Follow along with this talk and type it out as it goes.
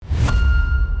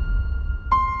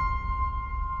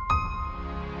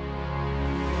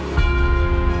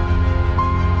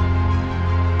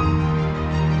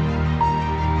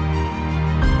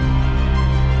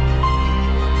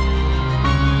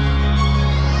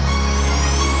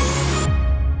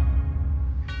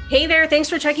Hey there, thanks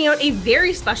for checking out a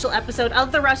very special episode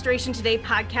of the Restoration Today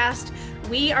podcast.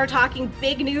 We are talking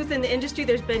big news in the industry.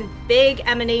 There's been big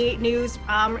M&A news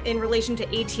in relation to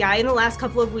ATI in the last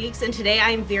couple of weeks. And today I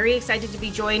am very excited to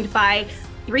be joined by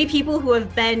three people who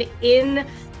have been in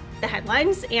the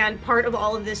headlines and part of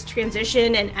all of this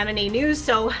transition and M&A news.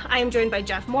 So I am joined by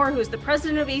Jeff Moore, who is the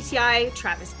president of ATI,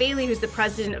 Travis Bailey, who's the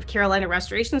president of Carolina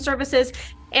Restoration Services,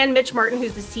 and Mitch Martin,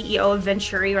 who's the CEO of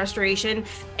Venturi Restoration.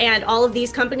 And all of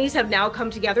these companies have now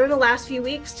come together in the last few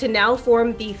weeks to now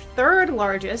form the third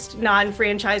largest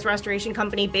non-franchise restoration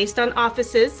company based on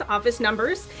office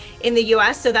numbers in the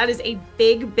US. So that is a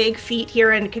big feat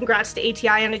here, and congrats to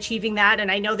ATI on achieving that.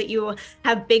 And I know that you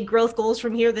have big growth goals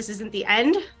from here. This isn't the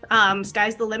end.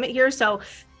 Sky's the limit here. So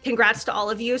congrats to all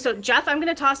of you. So Jeff, I'm going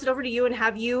to toss it over to you and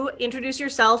have you introduce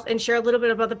yourself and share a little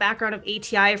bit about the background of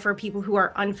ATI for people who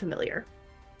are unfamiliar.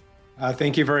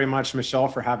 Thank you very much, Michelle,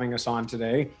 for having us on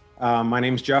today. My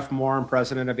name is Jeff Moore. I'm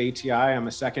president of ATI. I'm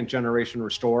a second generation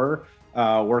restorer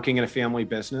working in a family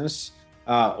business.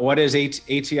 What is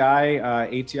ATI?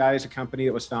 ATI is a company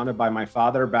that was founded by my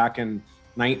father back in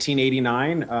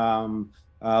 1989.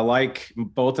 Like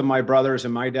both of my brothers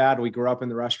and my dad, we grew up in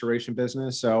the restoration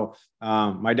business. So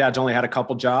my dad's only had a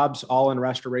couple jobs, all in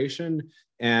restoration.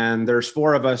 And there's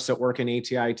four of us that work in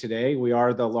ATI today. We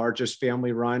are the largest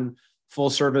family-run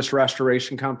full-service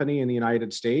restoration company in the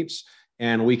United States.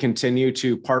 And we continue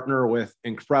to partner with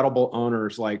incredible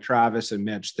owners like Travis and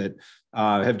Mitch that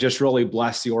have just really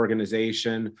blessed the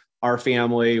organization, our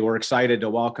family. We're excited to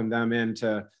welcome them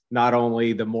into not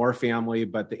only the Moore family,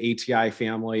 but the ATI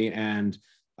family. And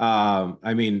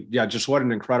just what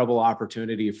an incredible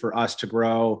opportunity for us to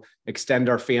grow, extend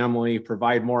our family,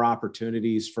 provide more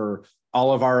opportunities for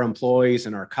all of our employees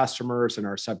and our customers and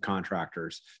our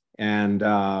subcontractors. And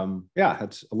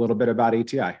that's a little bit about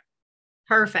ATI.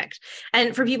 Perfect.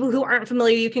 And for people who aren't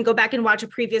familiar, you can go back and watch a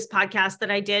previous podcast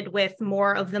that I did with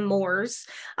more of the Moores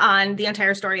on the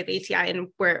entire story of ATI and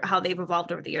how they've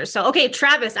evolved over the years. So, okay,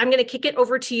 Travis, I'm going to kick it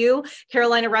over to you.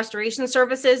 Carolina Restoration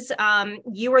Services.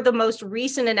 You were the most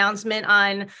recent announcement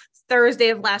on Thursday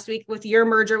of last week with your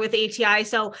merger with ATI.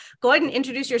 So go ahead and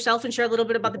introduce yourself and share a little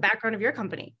bit about the background of your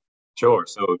company. Sure.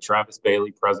 So Travis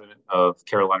Bailey, president of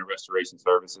Carolina Restoration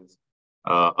Services.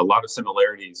 A lot of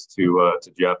similarities to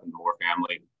Jeff and the Moore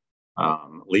family.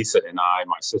 Lisa and I,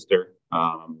 my sister,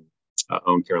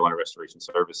 own Carolina Restoration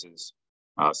Services.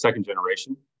 Second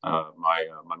generation. My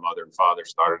mother and father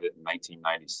started it in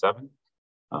 1997.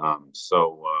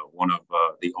 One of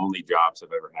the only jobs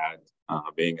I've ever had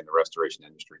being in the restoration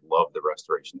industry. Love the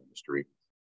restoration industry.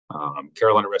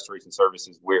 Carolina Restoration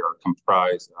Services, we are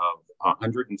comprised of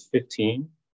 115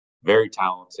 very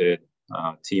talented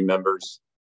team members,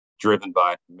 driven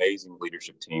by an amazing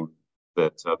leadership team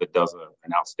that does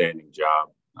an outstanding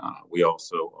job. We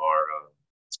also are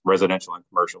residential and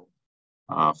commercial,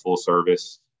 full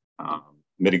service,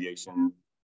 mitigation,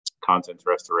 contents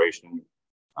restoration,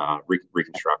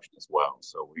 reconstruction as well.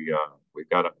 So we've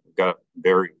got a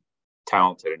very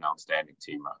talented and outstanding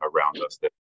team around us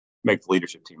that make the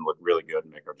leadership team look really good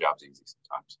and make our jobs easy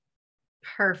sometimes.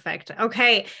 Perfect.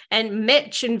 Okay. And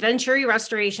Mitch and Venturi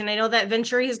Restoration. I know that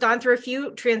Venturi has gone through a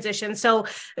few transitions. So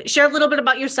share a little bit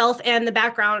about yourself and the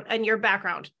background and your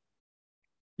background.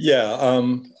 Yeah.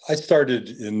 I started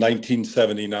in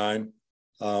 1979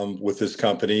 with this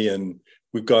company, and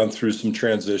we've gone through some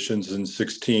transitions. In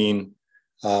 16,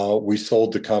 we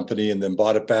sold the company and then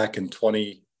bought it back in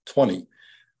 2020,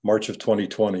 March of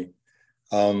 2020.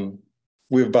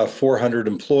 We have about 400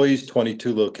 employees,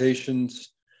 22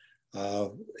 locations.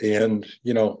 And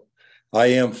I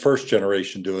am first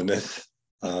generation doing this.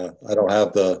 I don't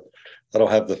have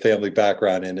the family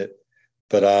background in it,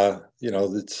 but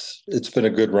it's been a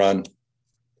good run.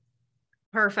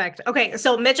 Perfect. Okay.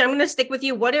 So Mitch, I'm going to stick with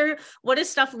you. What does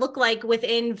stuff look like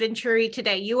within Venturi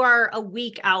today? You are a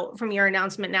week out from your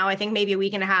announcement now, I think maybe a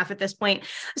week and a half at this point.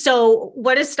 So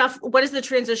what does the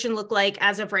transition look like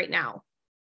as of right now?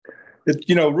 It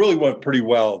really went pretty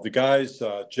well. The guys,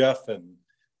 Jeff and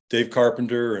Dave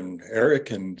Carpenter and Eric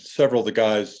and several of the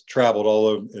guys traveled all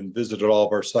over and visited all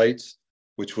of our sites,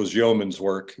 which was yeoman's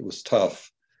work. It was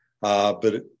tough,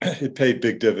 but it paid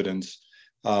big dividends.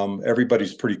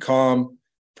 Everybody's pretty calm,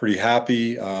 pretty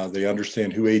happy. They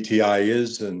understand who ATI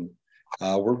is, and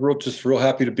we're just real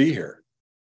happy to be here.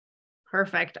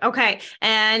 Perfect. Okay.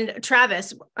 And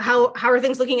Travis, how are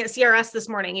things looking at CRS this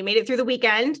morning? You made it through the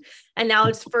weekend and now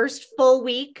it's first full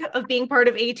week of being part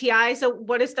of ATI. So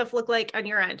what does stuff look like on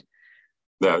your end?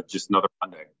 Just another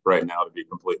Monday right now, to be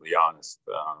completely honest.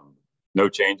 No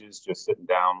changes, just sitting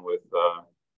down with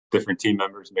different team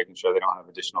members, making sure they don't have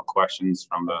additional questions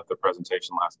from the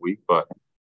presentation last week. But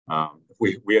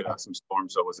We had some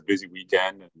storms, so it was a busy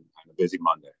weekend and a busy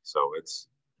Monday. So it's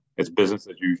business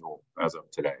as usual as of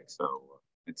today. So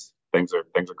things are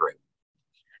great.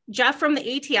 Jeff, from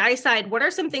the ATI side, what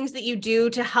are some things that you do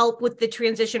to help with the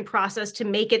transition process to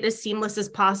make it as seamless as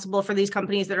possible for these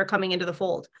companies that are coming into the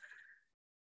fold?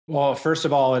 Well, first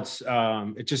of all,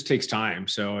 it just takes time.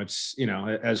 So it's,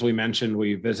 as we mentioned,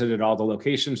 we visited all the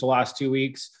locations the last 2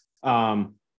 weeks.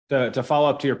 To follow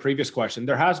up to your previous question,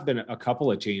 there has been a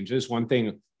couple of changes. One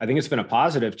thing I think it's been a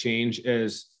positive change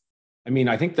is,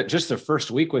 I think that just the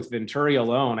first week with Venturi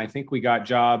alone, I think we got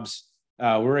jobs. We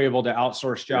were able to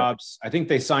outsource jobs. I think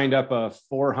they signed up a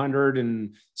 $400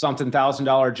 and something thousand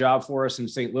job for us in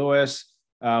St. Louis.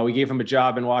 We gave them a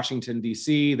job in Washington,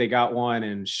 D.C. They got one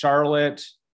in Charlotte.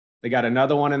 They got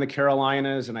another one in the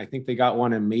Carolinas, and I think they got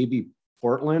one in maybe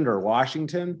Portland or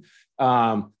Washington.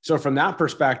 So from that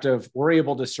perspective, we're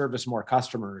able to service more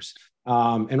customers.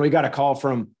 And we got a call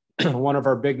from one of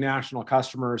our big national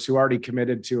customers who already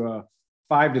committed to a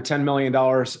 $5 to $10 million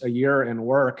a year in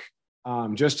work,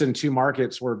 just in 2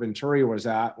 markets where Venturi was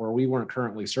at, where we weren't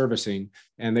currently servicing,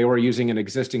 and they were using an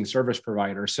existing service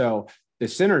provider. So the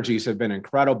synergies have been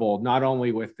incredible, not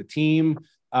only with the team.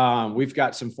 We've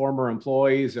got some former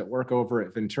employees that work over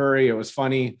at Venturi. It was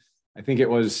funny. I think it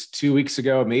was 2 weeks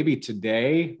ago, maybe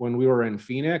today, when we were in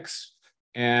Phoenix,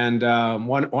 and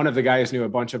one of the guys knew a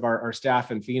bunch of our staff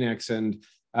in Phoenix, and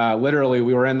literally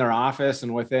we were in their office,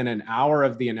 and within an hour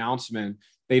of the announcement,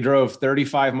 they drove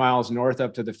 35 miles north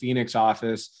up to the Phoenix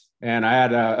office, and I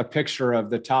had a picture of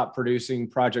the top producing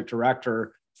project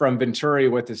director from Venturi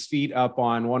with his feet up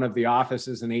on one of the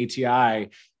offices in ATI,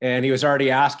 and he was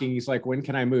already asking, he's like, when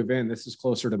can I move in? This is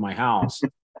closer to my house.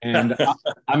 And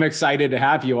I'm excited to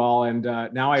have you all. And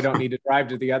now I don't need to drive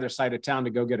to the other side of town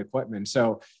to go get equipment.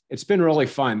 So it's been really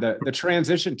fun. The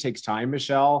transition takes time,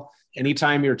 Michelle.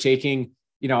 Anytime you're taking,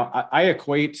 I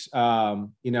equate, the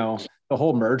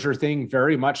whole merger thing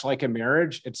very much like a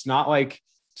marriage. It's not like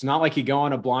you go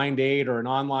on a blind date or an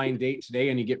online date today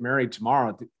and you get married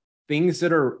tomorrow. Things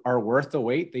that are worth the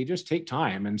wait, they just take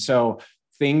time. And so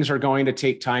things are going to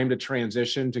take time to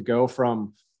transition, to go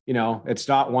from, it's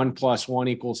not 1 +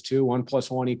 1 = 2, 1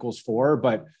 + 1 = 4,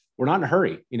 but we're not in a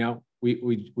hurry.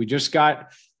 We just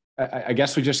got, I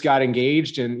guess we just got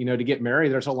engaged, and, to get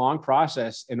married, there's a long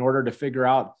process in order to figure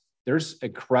out. There's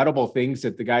incredible things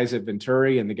that the guys at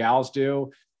Venturi and the gals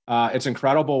do. It's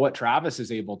incredible what Travis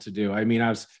is able to do.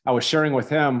 I was sharing with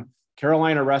him,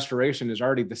 Carolina Restoration is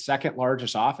already the 2nd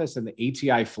largest office in the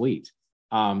ATI fleet.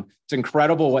 It's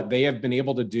incredible what they have been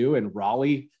able to do in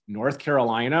Raleigh, North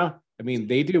Carolina.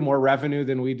 They do more revenue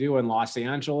than we do in Los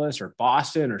Angeles or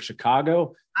Boston or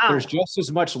Chicago. Wow. There's just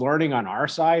as much learning on our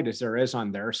side as there is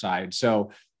on their side.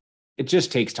 So it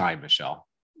just takes time, Michelle.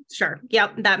 Sure.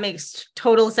 Yep. That makes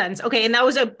total sense. Okay. And that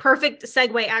was a perfect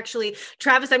segue, actually.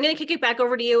 Travis, I'm going to kick it back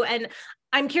over to you. And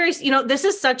I'm curious, this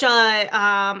is such a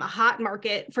hot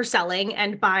market for selling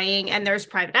and buying, and there's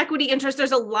private equity interest.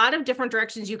 There's a lot of different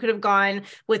directions you could have gone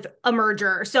with a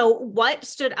merger. So what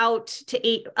stood out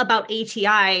about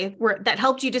ATI that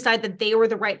helped you decide that they were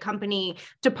the right company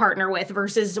to partner with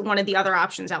versus one of the other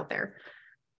options out there?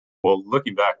 Well,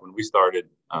 looking back, when we started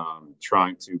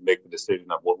trying to make the decision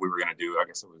of what we were going to do, I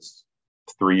guess it was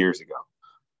 3 years ago.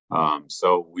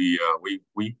 So we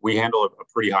handle a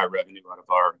pretty high revenue out of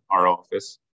our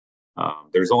office.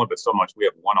 There's only but so much. We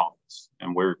have one office,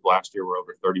 and last year we're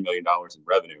over $30 million in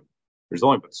revenue. There's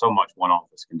only but so much one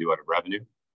office can do out of revenue.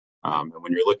 And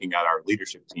when you're looking at our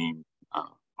leadership team,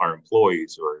 our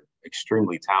employees who are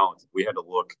extremely talented, we had to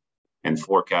look and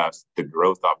forecast the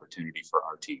growth opportunity for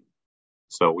our team.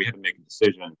 So we had to make a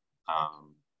decision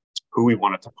who we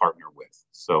wanted to partner with.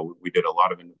 So we did a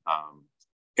lot of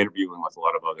interviewing with a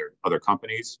lot of other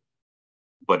companies.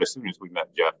 But as soon as we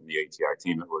met Jeff and the ATI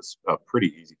team, it was a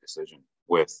pretty easy decision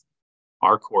with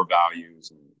our core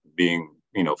values and being,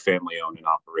 family owned and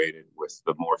operated with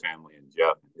the Moore family and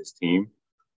Jeff and his team.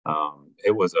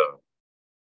 It was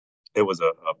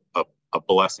a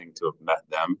blessing to have met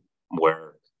them,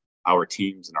 where our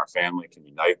teams and our family can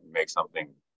unite and make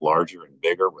something larger and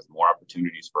bigger with more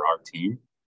opportunities for our team.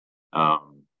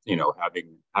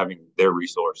 Having their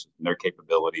resources and their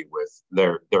capability with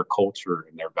their culture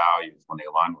and their values when they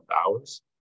align with ours,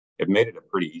 it made it a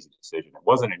pretty easy decision. It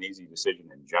wasn't an easy decision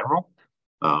in general.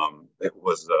 It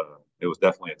was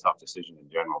definitely a tough decision in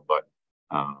general, but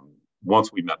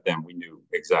once we met them, we knew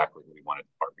exactly who we wanted to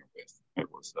partner with. It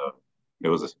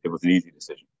was an easy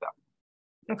decision for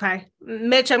them. Okay.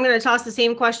 Mitch, I'm going to toss the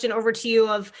same question over to you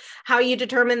of how you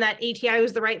determined that ATI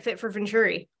was the right fit for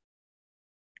Venturi.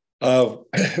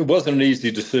 It wasn't an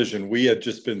easy decision. We had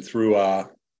just been through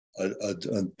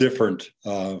a different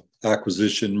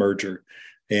acquisition merger,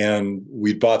 and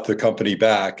we bought the company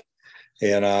back.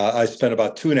 And I spent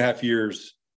about 2.5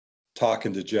 years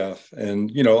talking to Jeff, and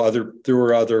there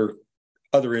were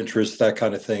other interests, that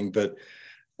kind of thing, but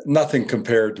nothing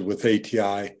compared with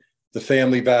ATI. The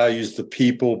family values, the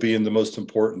people being the most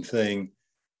important thing.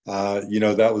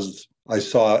 I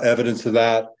saw evidence of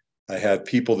that. I had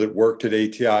people that worked at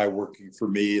ATI working for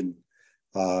me, and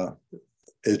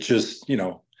it just,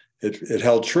 it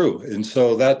held true. And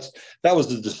so that was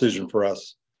the decision for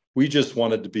us. We just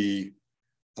wanted to be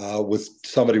with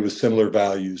somebody with similar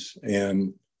values.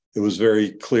 And it was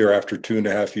very clear after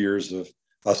 2.5 years of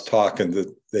us talking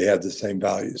that they had the same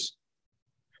values.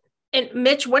 And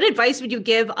Mitch, what advice would you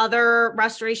give other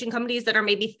restoration companies that are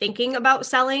maybe thinking about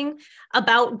selling,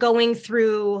 about going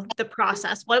through the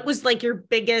process? What was like your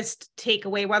biggest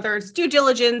takeaway, whether it's due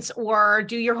diligence or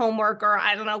do your homework, or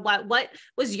I don't know,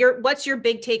 what's your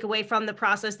big takeaway from the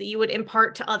process that you would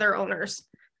impart to other owners?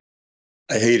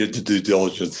 I hated the due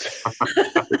diligence.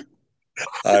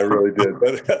 I really did,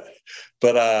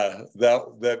 but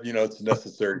that it's a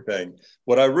necessary thing.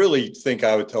 What I really think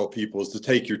I would tell people is to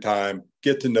take your time,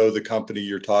 get to know the company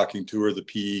you're talking to or the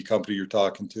PE company you're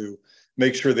talking to.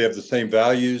 Make sure they have the same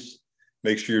values.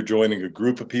 Make sure you're joining a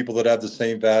group of people that have the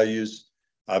same values.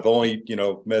 I've only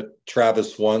met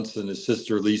Travis once and his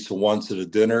sister Lisa once at a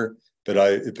dinner, but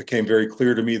it became very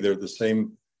clear to me they're the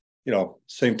same,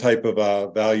 same type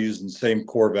of values and same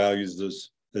core values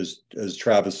as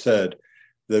Travis said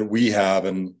that we have.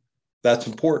 And that's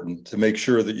important to make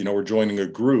sure that, we're joining a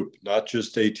group, not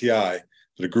just ATI,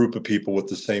 but a group of people with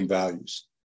the same values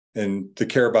and to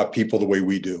care about people the way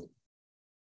we do.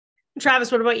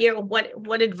 Travis, what about you?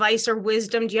 What advice or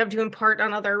wisdom do you have to impart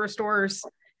on other restorers?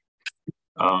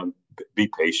 Be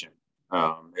patient.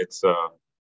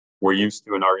 We're used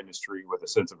to in our industry with a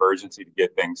sense of urgency to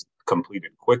get things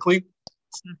completed quickly.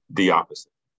 It's the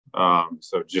opposite.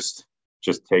 So just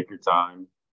take your time.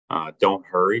 Don't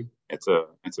hurry. It's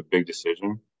a big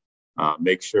decision.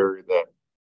 Make sure that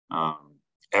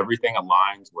everything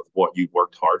aligns with what you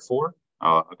worked hard for.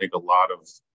 I think a lot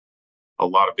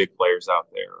of big players out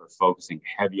there are focusing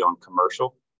heavy on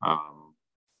commercial.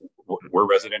 We're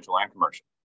residential and commercial.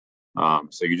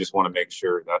 So you just want to make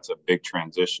sure that's a big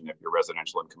transition if you're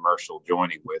residential and commercial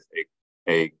joining with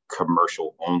a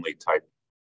commercial only type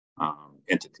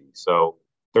entity. So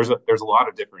there's a lot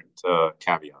of different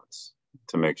caveats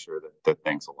to make sure that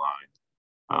things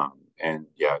align. And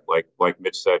yeah, like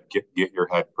Mitch said, get your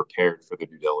head prepared for the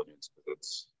due diligence,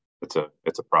 because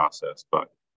it's a process,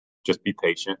 but just be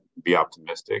patient, be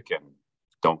optimistic, and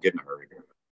don't get in a hurry.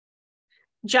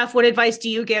 Jeff, what advice do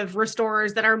you give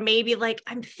restorers that are maybe like,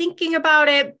 I'm thinking about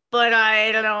it, but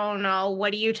I don't know?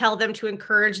 What do you tell them to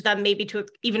encourage them maybe to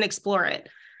even explore it?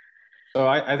 So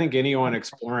I think anyone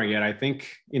exploring it, I think,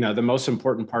 the most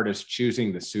important part is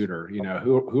choosing the suitor.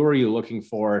 Who are you looking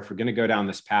for if you're going to go down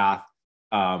this path?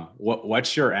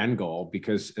 What's your end goal?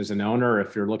 Because as an owner,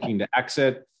 if you're looking to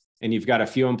exit and you've got a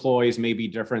few employees, may be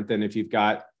different than if you've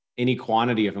got any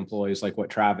quantity of employees like what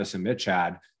Travis and Mitch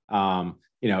had. Are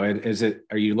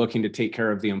you looking to take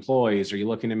care of the employees? Are you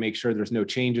looking to make sure there's no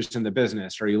changes in the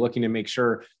business? Are you looking to make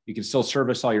sure you can still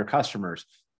service all your customers?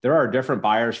 There are different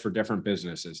buyers for different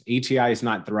businesses. ATI is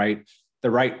not the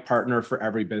right partner for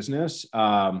every business.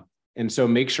 And so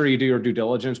make sure you do your due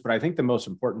diligence. But I think the most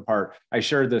important part, I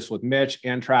shared this with Mitch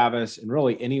and Travis and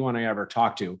really anyone I ever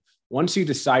talked to. Once you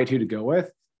decide who to go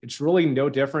with, it's really no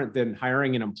different than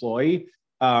hiring an employee.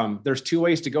 There's 2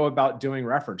 ways to go about doing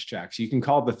reference checks. You can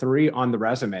call the 3 on the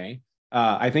resume.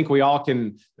 I think we all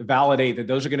can validate that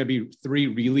those are going to be 3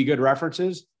 really good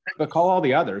references, but call all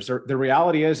the others. The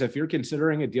reality is, if you're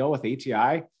considering a deal with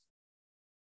ATI,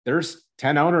 there's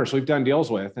 10 owners we've done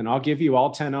deals with, and I'll give you all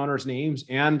 10 owners' names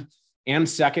and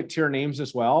second tier names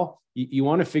as well. You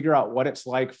want to figure out what it's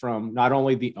like from not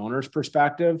only the owner's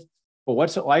perspective, but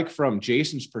what's it like from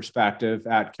Jason's perspective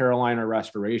at Carolina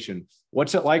Restoration?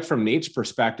 What's it like from Nate's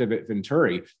perspective at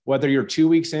Venturi? Whether you're 2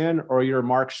 weeks in or you're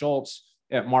Mark Schultz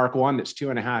at Mark 1 that's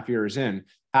 2.5 years in,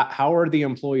 how are the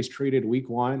employees treated week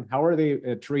 1? How are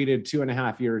they treated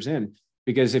 2.5 years in?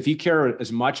 Because if you care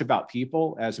as much about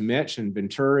people as Mitch and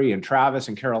Venturi and Travis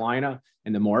and Carolina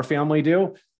and the Moore family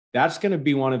do, that's going to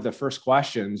be one of the first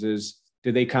questions is,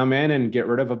 did they come in and get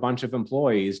rid of a bunch of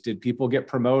employees? Did people get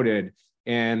promoted?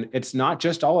 And it's not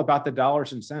just all about the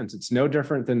dollars and cents. It's no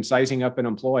different than sizing up an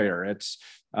employer. It's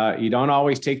you don't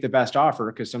always take the best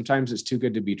offer because sometimes it's too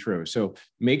good to be true. So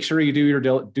make sure you do your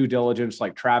due diligence.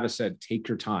 Like Travis said, take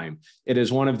your time. It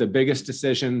is one of the biggest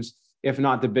decisions, if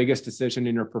not the biggest decision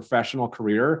in your professional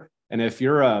career And if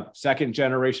you're a second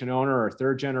generation owner or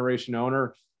third generation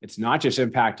owner, it's not just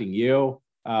impacting you.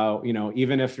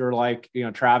 Even if you're like,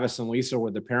 Travis and Lisa,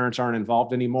 where the parents aren't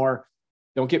involved anymore,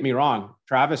 don't get me wrong.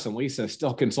 Travis and Lisa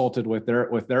still consulted with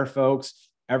their folks.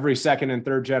 Every second and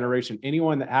third generation,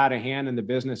 anyone that had a hand in the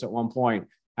business at one point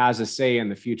has a say in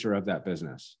the future of that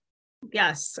business.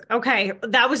 Yes. Okay.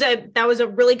 That was a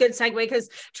really good segue, because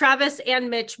Travis and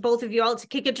Mitch, both of you, I'll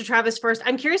kick it to Travis first.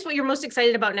 I'm curious what you're most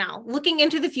excited about now, looking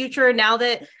into the future, now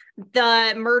that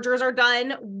the mergers are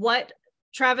done. What,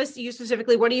 Travis, you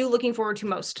specifically, what are you looking forward to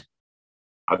most?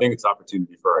 I think it's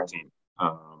opportunity for our team.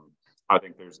 I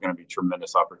think there's going to be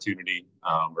tremendous opportunity.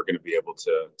 We're going to be able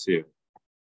to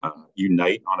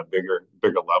unite on a bigger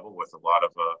level with a lot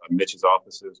of Mitch's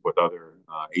offices, with other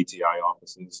ATI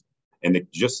offices. And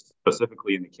just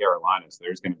specifically in the Carolinas,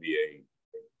 there's going to be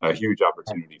a huge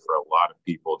opportunity for a lot of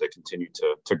people to continue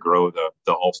to grow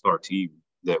the all-star team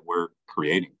that we're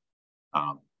creating.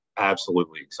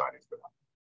 Absolutely excited for that.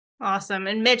 Awesome.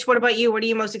 And Mitch, what about you? What are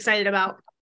you most excited about?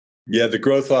 Yeah, the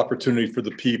growth opportunity for the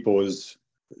people is,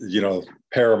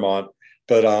 paramount.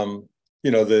 But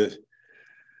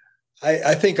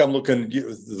I think I'm looking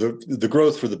the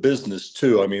growth for the business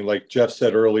too. I mean, like Jeff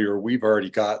said earlier, we've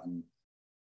already gotten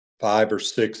 5 or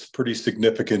 6 pretty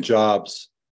significant jobs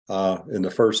in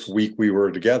the first week we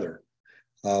were together,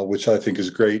 which I think is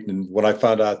great. And when I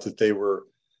found out that they were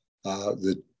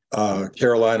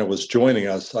Carolina was joining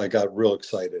us, I got real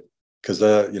excited, because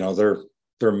they're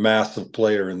a massive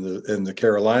player in the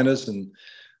Carolinas, and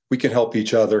we can help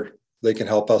each other. They can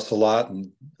help us a lot, and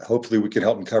hopefully we can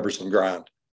help them cover some ground.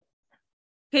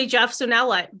 Okay, Jeff. So now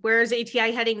what? Where is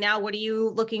ATI heading now? What are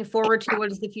you looking forward to? What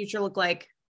does the future look like?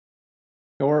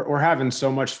 We're having so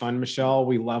much fun, Michelle.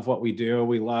 We love what we do.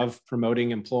 We love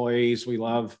promoting employees. We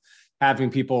love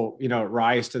having people,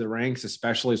 rise to the ranks,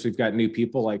 especially as we've got new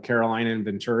people like Carolina and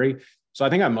Venturi. So I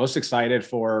think I'm most excited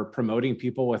for promoting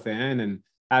people within and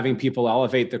having people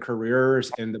elevate their careers,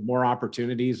 and the more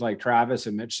opportunities, like Travis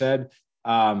and Mitch said.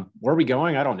 Where are we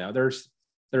going? I don't know.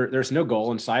 There's no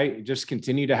goal in sight. Just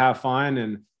continue to have fun.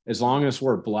 And as long as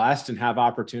we're blessed and have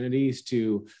opportunities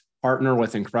to partner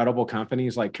with incredible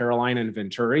companies like Carolina and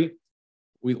Venturi,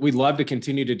 we'd love to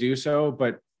continue to do so,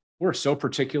 but we're so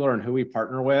particular in who we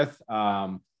partner with.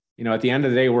 At the end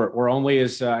of the day, we're only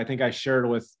as, I think I shared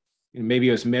with, maybe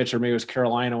it was Mitch or maybe it was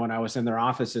Carolina when I was in their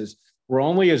offices, we're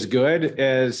only as good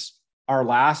as our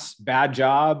last bad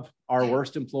job, our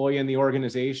worst employee in the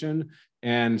organization.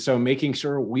 And so making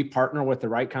sure we partner with the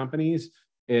right companies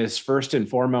is first and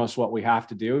foremost what we have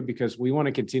to do, because we want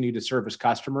to continue to service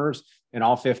customers in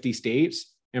all 50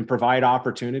 states and provide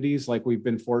opportunities like we've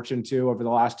been fortunate to over the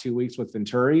last 2 weeks with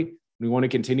Venturi. We want to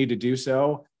continue to do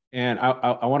so. And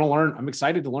I want to learn. I'm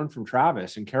excited to learn from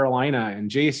Travis and Carolina and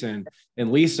Jason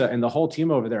and Lisa and the whole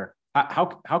team over there.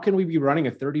 How can we be running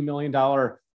a $30 million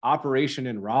operation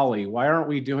in Raleigh? Why aren't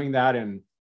we doing that in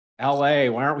LA?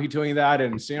 Why aren't we doing that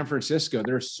in San Francisco?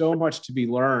 There's so much to be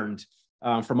learned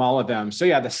from all of them. So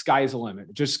yeah, the sky's the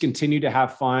limit. Just continue to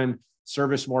have fun,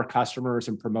 service more customers,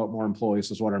 and promote more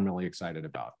employees is what I'm really excited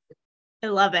about. I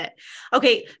love it.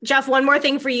 Okay, Jeff, one more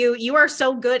thing for you. You are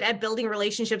so good at building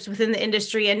relationships within the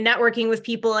industry and networking with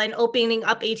people and opening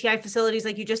up ATI facilities.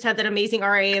 Like you just had that amazing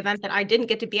RIA event that I didn't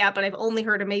get to be at, but I've only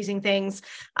heard amazing things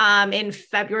in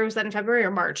February. Was that in February or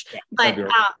March? Yeah, but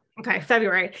February. Okay,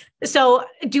 February. So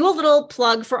do a little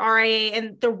plug for RIA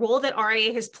and the role that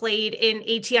RIA has played in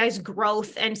ATI's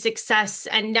growth and success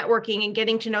and networking and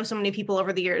getting to know so many people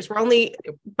over the years. We're only,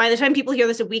 by the time people hear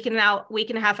this, a week and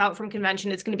a half out from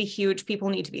convention, it's going to be huge. People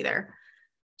need to be there.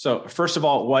 So first of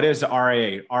all, what is the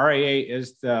RIA? RIA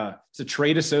is it's a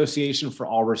trade association for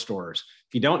all restorers.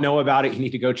 If you don't know about it, you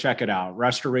need to go check it out.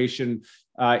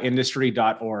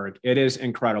 Restorationindustry.org. It is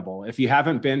incredible. If you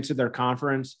haven't been to their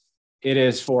conference, it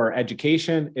is for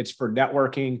education. It's for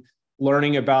networking,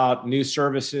 learning about new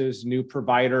services, new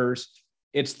providers.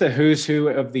 It's the who's who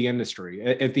of the industry.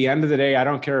 At the end of the day, I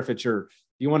don't care if it's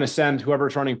you want to send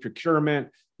whoever's running procurement,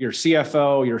 your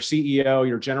CFO, your CEO,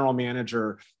 your general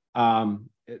manager.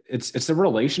 It's a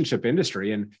relationship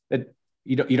industry, and that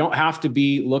you don't have to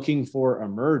be looking for a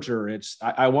merger.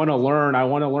 I want to learn. I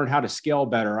want to learn how to scale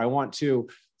better. I want to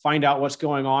find out what's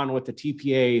going on with the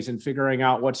TPAs and figuring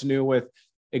out what's new with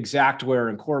Exactware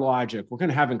and CoreLogic. We're going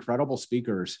to have incredible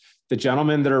speakers. The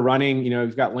gentlemen that are running,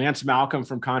 we've got Lance Malcolm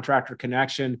from Contractor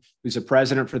Connection, who's a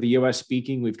president for the U.S.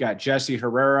 speaking. We've got Jesse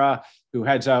Herrera, who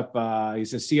heads up,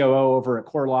 he's a COO over at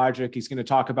CoreLogic. He's going to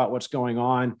talk about what's going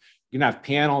on. You're going to have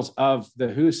panels of the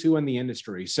who's who in the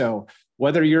industry. So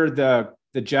whether you're the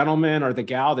gentleman or the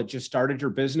gal that just started your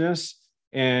business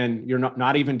and you're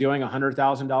not even doing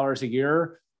 $100,000 a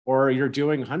year, or you're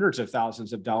doing hundreds of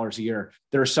thousands of dollars a year.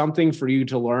 There's something for you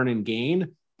to learn and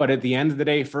gain. But at the end of the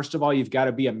day, first of all, you've got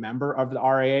to be a member of the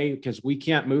RIA, because we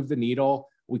can't move the needle.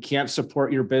 We can't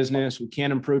support your business. We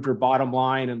can't improve your bottom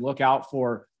line and look out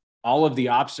for all of the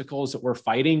obstacles that we're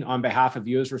fighting on behalf of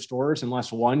you as restorers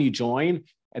unless, one, you join.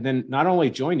 And then not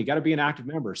only join, you got to be an active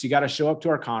member. So you got to show up to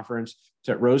our conference. It's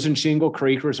at Rose and Shingle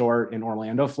Creek Resort in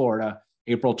Orlando, Florida,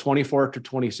 April 24th to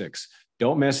 26th.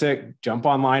 Don't miss it. Jump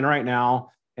online right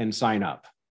now and sign up.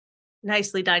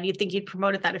 Nicely done. You'd think you'd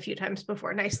promoted that a few times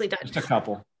before. Nicely done. Just a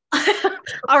couple.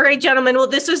 All right, gentlemen. Well,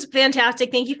 this was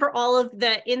fantastic. Thank you for all of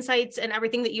the insights and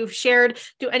everything that you've shared.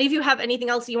 Do any of you have anything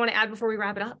else you want to add before we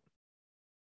wrap it up?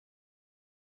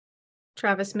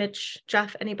 Travis, Mitch,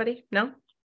 Jeff, anybody? No?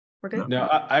 We're good? No,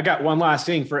 I got one last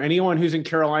thing. For anyone who's in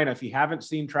Carolina, if you haven't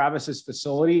seen Travis's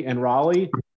facility in Raleigh,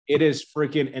 it is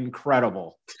freaking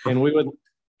incredible. And we would,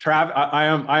 I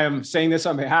am saying this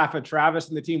on behalf of Travis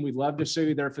and the team. We'd love to show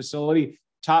you their facility.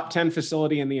 Top 10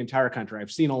 facility in the entire country.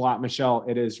 I've seen a lot, Michelle.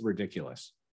 It is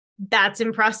ridiculous. That's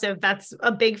impressive. That's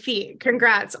a big feat.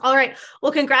 Congrats. All right.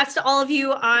 Well, congrats to all of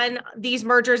you on these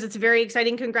mergers. It's very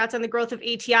exciting. Congrats on the growth of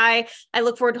ATI. I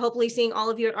look forward to hopefully seeing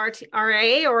all of you at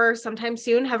RIA or sometime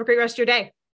soon. Have a great rest of your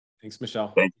day. Thanks,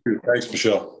 Michelle. Thank you. Thanks,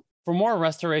 Michelle. For more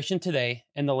Restoration Today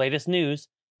and the latest news,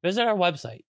 visit our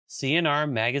website,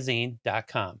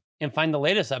 cnrmagazine.com, and find the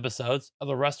latest episodes of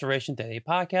the Restoration Today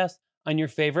podcast on your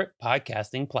favorite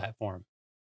podcasting platform.